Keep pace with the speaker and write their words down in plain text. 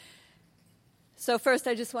So first,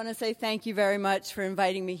 I just want to say thank you very much for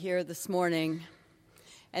inviting me here this morning.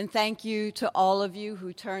 And thank you to all of you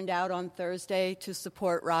who turned out on Thursday to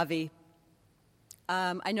support Ravi.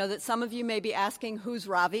 I know that some of you may be asking, who's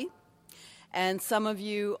Ravi? And some of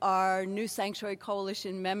you are New Sanctuary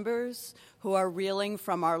Coalition members who are reeling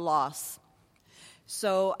from our loss.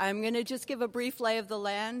 So I'm going to just give a brief lay of the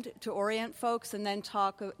land to orient folks and then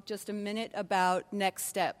talk just a minute about next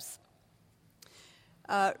steps.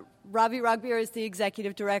 Ravi Ragbir is the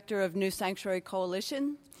executive director of New Sanctuary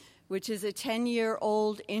Coalition, which is a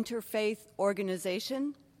 10-year-old interfaith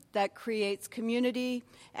organization that creates community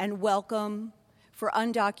and welcome for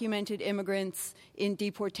undocumented immigrants in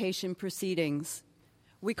deportation proceedings.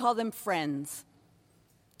 We call them friends.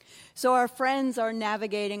 So our friends are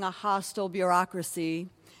navigating a hostile bureaucracy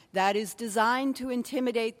that is designed to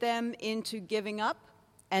intimidate them into giving up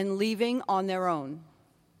and leaving on their own.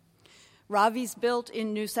 Ravi's built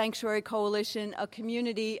in New Sanctuary Coalition a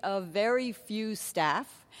community of very few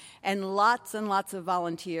staff and lots of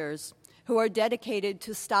volunteers who are dedicated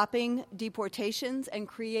to stopping deportations and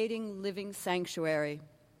creating living sanctuary.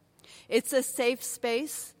 It's a safe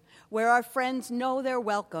space where our friends know they're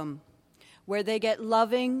welcome, where they get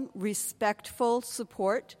loving, respectful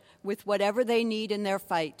support with whatever they need in their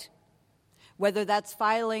fight, whether that's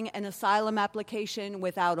filing an asylum application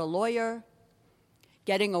without a lawyer,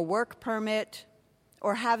 getting a work permit,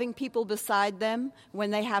 or having people beside them when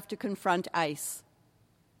they have to confront ICE.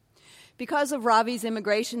 Because of Ravi's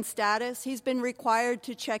immigration status, he's been required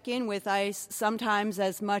to check in with ICE sometimes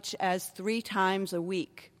as much as 3 times a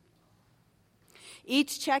week.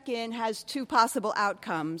 Each check-in has 2 possible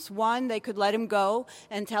outcomes. One, they could let him go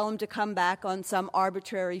and tell him to come back on some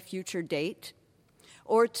arbitrary future date.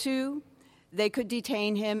 Or 2, they could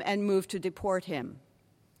detain him and move to deport him.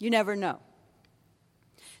 You never know.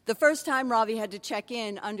 The first time Ravi had to check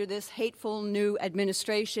in under this hateful new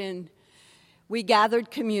administration, we gathered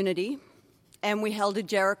community and we held a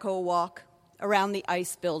Jericho walk around the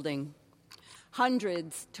ICE building.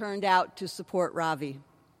 Hundreds turned out to support Ravi.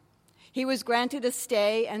 He was granted a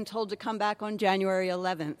stay and told to come back on January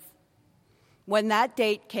 11th. When that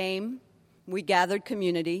date came, we gathered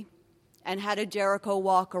community and had a Jericho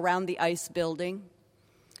walk around the ICE building.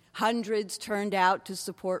 Hundreds turned out to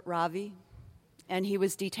support Ravi, and he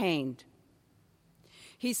was detained.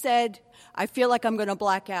 He said, "I feel like I'm going to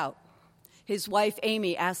black out." His wife,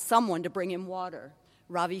 Amy, asked someone to bring him water.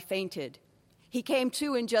 Ravi fainted. He came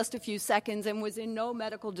to in just a few seconds and was in no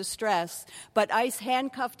medical distress, but ICE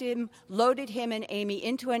handcuffed him, loaded him and Amy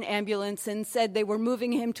into an ambulance, and said they were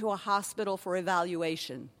moving him to a hospital for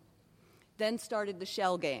evaluation. Then started the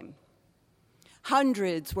shell game.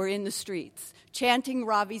 Hundreds were in the streets, chanting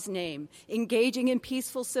Ravi's name, engaging in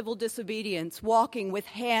peaceful civil disobedience, walking with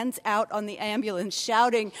hands out on the ambulance,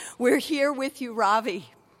 shouting, "We're here with you, Ravi,"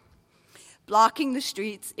 blocking the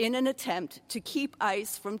streets in an attempt to keep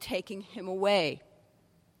ICE from taking him away.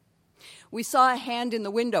 We saw a hand in the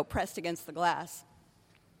window pressed against the glass.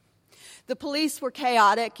 The police were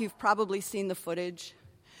chaotic. You've probably seen the footage.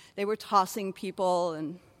 They were tossing people,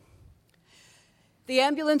 and the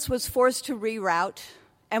ambulance was forced to reroute,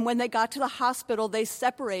 and when they got to the hospital, they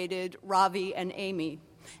separated Ravi and Amy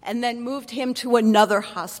and then moved him to another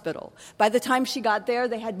hospital. By the time she got there,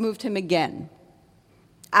 they had moved him again.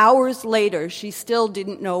 Hours later, she still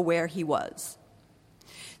didn't know where he was.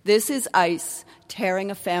 This is ICE tearing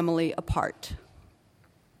a family apart.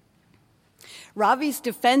 Ravi's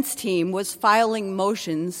defense team was filing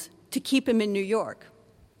motions to keep him in New York,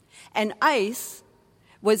 and ICE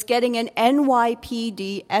was getting an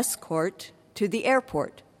NYPD escort to the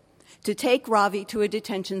airport to take Ravi to a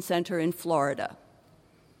detention center in Florida.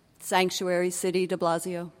 Sanctuary City, de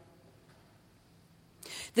Blasio.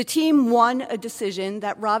 The team won a decision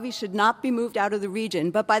that Ravi should not be moved out of the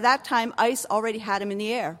region, but by that time, ICE already had him in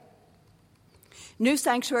the air. New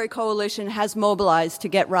Sanctuary Coalition has mobilized to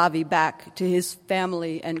get Ravi back to his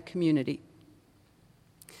family and community.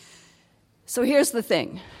 So here's the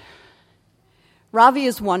thing. Ravi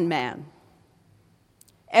is one man.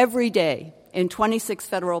 Every day in 26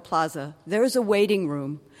 Federal Plaza, there is a waiting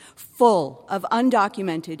room full of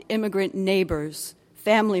undocumented immigrant neighbors,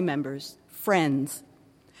 family members, friends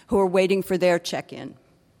who are waiting for their check-in,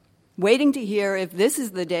 waiting to hear if this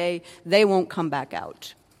is the day they won't come back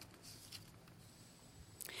out.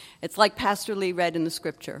 It's like Pastor Lee read in the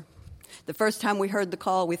scripture. The first time we heard the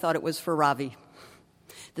call, we thought it was for Ravi.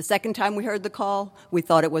 The second time we heard the call, we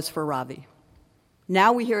thought it was for Ravi.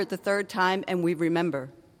 Now we hear it the third time, and we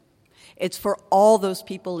remember. It's for all those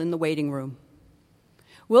people in the waiting room.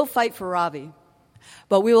 We'll fight for Ravi,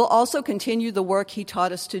 but we will also continue the work he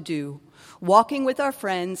taught us to do, walking with our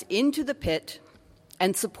friends into the pit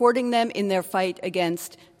and supporting them in their fight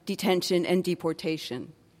against detention and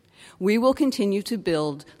deportation. We will continue to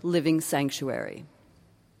build living sanctuary.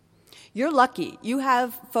 You're lucky. You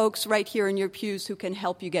have folks right here in your pews who can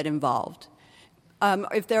help you get involved.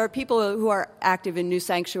 If there are people who are active in New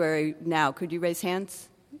Sanctuary now, could you raise hands?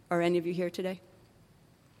 Are any of you here today?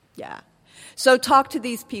 Yeah. So talk to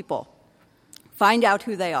these people. Find out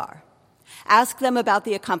who they are. Ask them about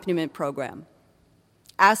the accompaniment program.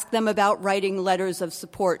 Ask them about writing letters of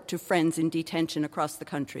support to friends in detention across the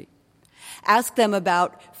country. Ask them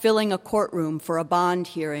about filling a courtroom for a bond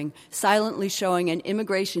hearing, silently showing an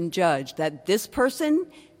immigration judge that this person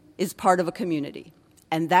is part of a community,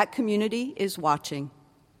 and that community is watching.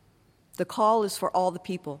 The call is for all the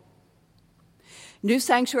people. New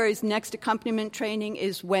Sanctuary's next accompaniment training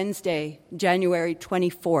is Wednesday, January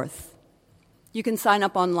 24th. You can sign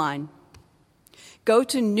up online. Go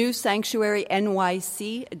to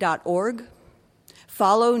newsanctuarynyc.org.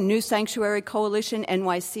 Follow New Sanctuary Coalition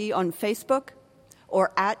NYC on Facebook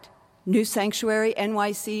or at New Sanctuary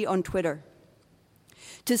NYC on Twitter.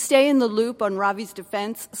 To stay in the loop on Ravi's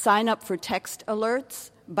defense, sign up for text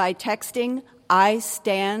alerts by texting I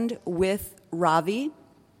Stand With Ravi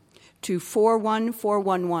to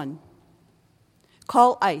 41411.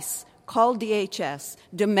 Call ICE. Call DHS,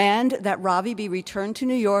 demand that Ravi be returned to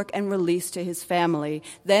New York and released to his family,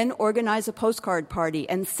 then organize a postcard party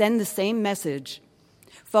and send the same message.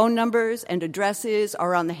 Phone numbers and addresses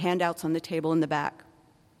are on the handouts on the table in the back.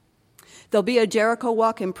 There'll be a Jericho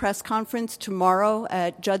Walk and press conference tomorrow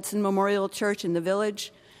at Judson Memorial Church in the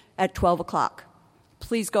Village at 12 o'clock.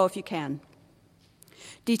 Please go if you can.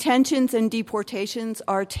 Detentions and deportations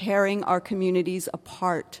are tearing our communities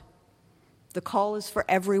apart. The call is for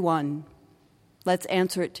everyone. Let's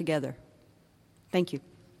answer it together. Thank you.